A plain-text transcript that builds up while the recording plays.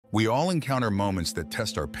We all encounter moments that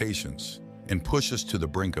test our patience and push us to the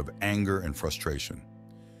brink of anger and frustration.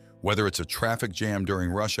 Whether it's a traffic jam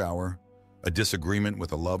during rush hour, a disagreement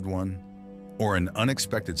with a loved one, or an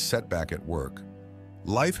unexpected setback at work,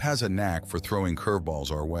 life has a knack for throwing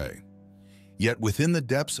curveballs our way. Yet within the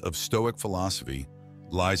depths of Stoic philosophy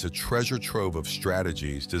lies a treasure trove of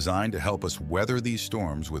strategies designed to help us weather these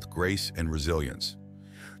storms with grace and resilience.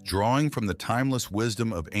 Drawing from the timeless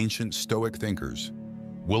wisdom of ancient Stoic thinkers,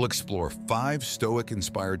 we'll explore 5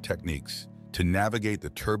 Stoic-inspired techniques to navigate the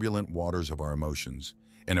turbulent waters of our emotions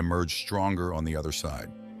and emerge stronger on the other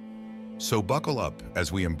side. So buckle up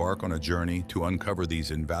as we embark on a journey to uncover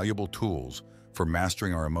these invaluable tools for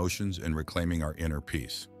mastering our emotions and reclaiming our inner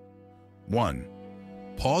peace. 1.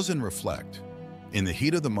 Pause and reflect. In the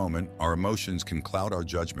heat of the moment, our emotions can cloud our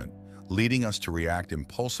judgment, leading us to react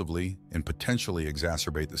impulsively and potentially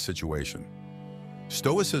exacerbate the situation.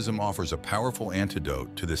 Stoicism offers a powerful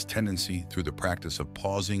antidote to this tendency through the practice of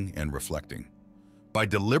pausing and reflecting. By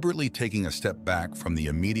deliberately taking a step back from the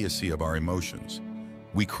immediacy of our emotions,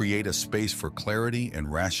 we create a space for clarity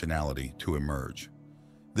and rationality to emerge.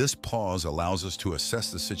 This pause allows us to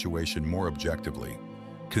assess the situation more objectively,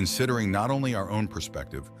 considering not only our own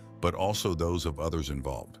perspective, but also those of others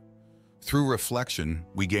involved. Through reflection,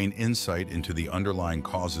 we gain insight into the underlying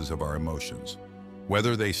causes of our emotions,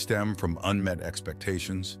 whether they stem from unmet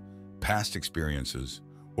expectations, past experiences,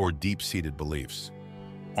 or deep-seated beliefs.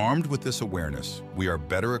 Armed with this awareness, we are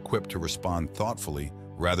better equipped to respond thoughtfully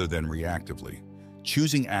rather than reactively,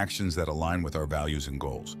 choosing actions that align with our values and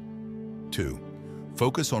goals. 2.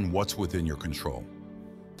 Focus on what's within your control.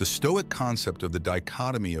 The Stoic concept of the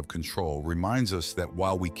dichotomy of control reminds us that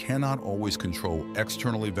while we cannot always control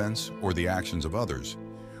external events or the actions of others,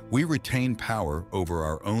 we retain power over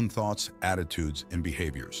our own thoughts, attitudes, and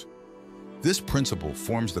behaviors. This principle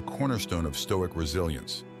forms the cornerstone of Stoic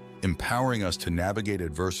resilience, empowering us to navigate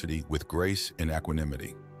adversity with grace and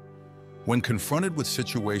equanimity. When confronted with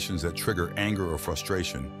situations that trigger anger or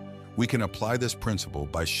frustration, we can apply this principle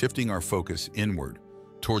by shifting our focus inward,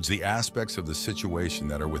 towards the aspects of the situation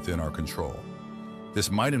that are within our control.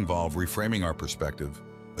 This might involve reframing our perspective,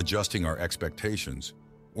 adjusting our expectations,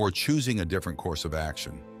 or choosing a different course of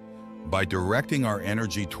action. By directing our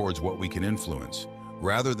energy towards what we can influence,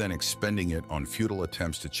 rather than expending it on futile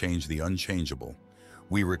attempts to change the unchangeable,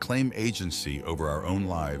 we reclaim agency over our own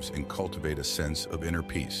lives and cultivate a sense of inner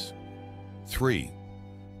peace. 3.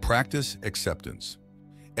 Practice acceptance.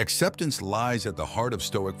 Acceptance lies at the heart of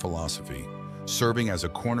Stoic philosophy, serving as a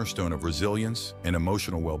cornerstone of resilience and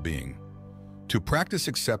emotional well-being. To practice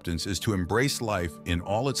acceptance is to embrace life in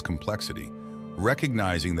all its complexity,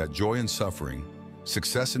 recognizing that joy and suffering,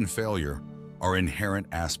 success and failure are inherent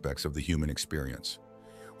aspects of the human experience.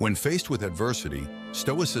 When faced with adversity,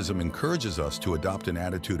 Stoicism encourages us to adopt an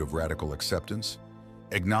attitude of radical acceptance,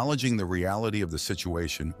 acknowledging the reality of the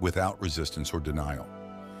situation without resistance or denial.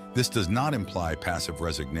 This does not imply passive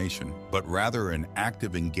resignation, but rather an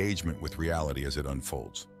active engagement with reality as it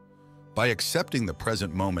unfolds. By accepting the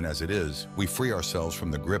present moment as it is, we free ourselves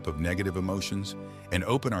from the grip of negative emotions and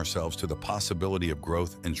open ourselves to the possibility of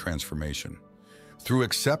growth and transformation. Through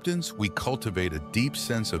acceptance, we cultivate a deep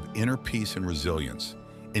sense of inner peace and resilience,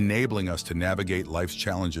 enabling us to navigate life's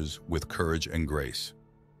challenges with courage and grace.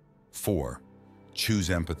 4. Choose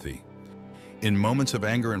empathy. In moments of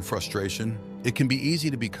anger and frustration, it can be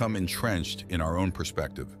easy to become entrenched in our own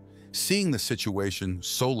perspective, seeing the situation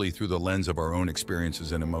solely through the lens of our own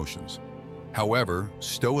experiences and emotions. However,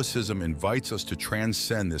 Stoicism invites us to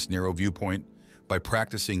transcend this narrow viewpoint by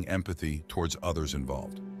practicing empathy towards others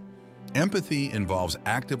involved. Empathy involves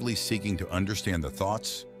actively seeking to understand the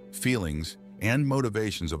thoughts, feelings, and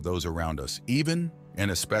motivations of those around us, even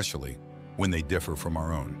and especially when they differ from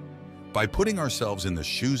our own. By putting ourselves in the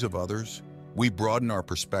shoes of others, we broaden our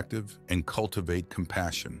perspective and cultivate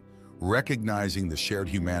compassion, recognizing the shared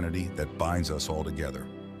humanity that binds us all together.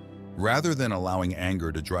 Rather than allowing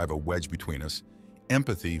anger to drive a wedge between us,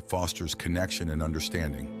 empathy fosters connection and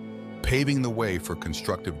understanding, paving the way for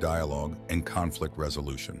constructive dialogue and conflict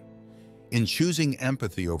resolution. In choosing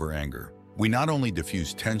empathy over anger, we not only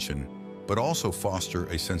diffuse tension, but also foster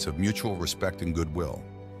a sense of mutual respect and goodwill,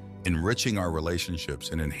 enriching our relationships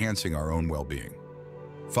and enhancing our own well-being.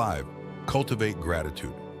 5. Cultivate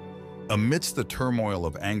gratitude. Amidst the turmoil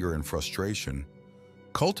of anger and frustration,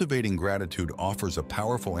 cultivating gratitude offers a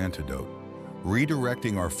powerful antidote,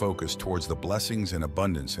 redirecting our focus towards the blessings and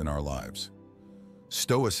abundance in our lives.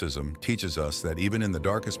 Stoicism teaches us that even in the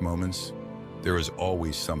darkest moments, there is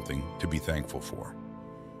always something to be thankful for.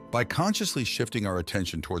 By consciously shifting our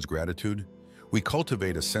attention towards gratitude, we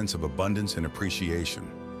cultivate a sense of abundance and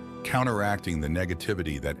appreciation, counteracting the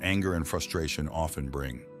negativity that anger and frustration often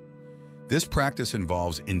bring. This practice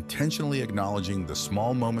involves intentionally acknowledging the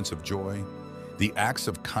small moments of joy, the acts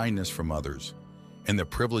of kindness from others, and the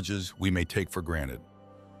privileges we may take for granted.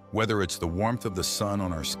 Whether it's the warmth of the sun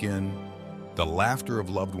on our skin, the laughter of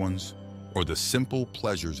loved ones, or the simple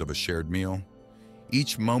pleasures of a shared meal,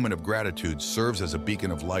 each moment of gratitude serves as a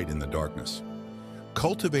beacon of light in the darkness.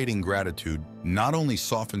 Cultivating gratitude not only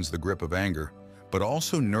softens the grip of anger, but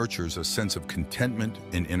also nurtures a sense of contentment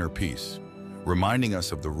and inner peace, reminding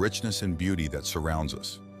us of the richness and beauty that surrounds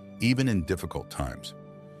us, even in difficult times.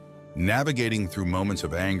 Navigating through moments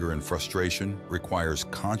of anger and frustration requires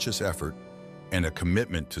conscious effort and a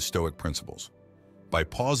commitment to Stoic principles. By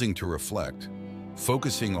pausing to reflect,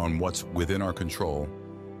 focusing on what's within our control,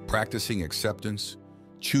 practicing acceptance,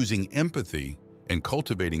 choosing empathy, and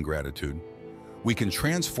cultivating gratitude, we can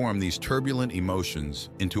transform these turbulent emotions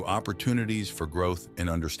into opportunities for growth and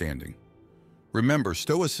understanding. Remember,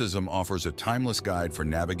 Stoicism offers a timeless guide for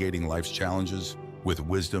navigating life's challenges with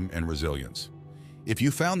wisdom and resilience. If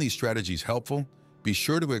you found these strategies helpful, be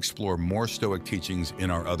sure to explore more Stoic teachings in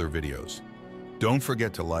our other videos. Don't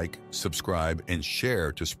forget to like, subscribe, and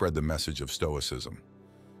share to spread the message of Stoicism.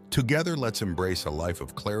 Together, let's embrace a life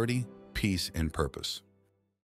of clarity, peace, and purpose.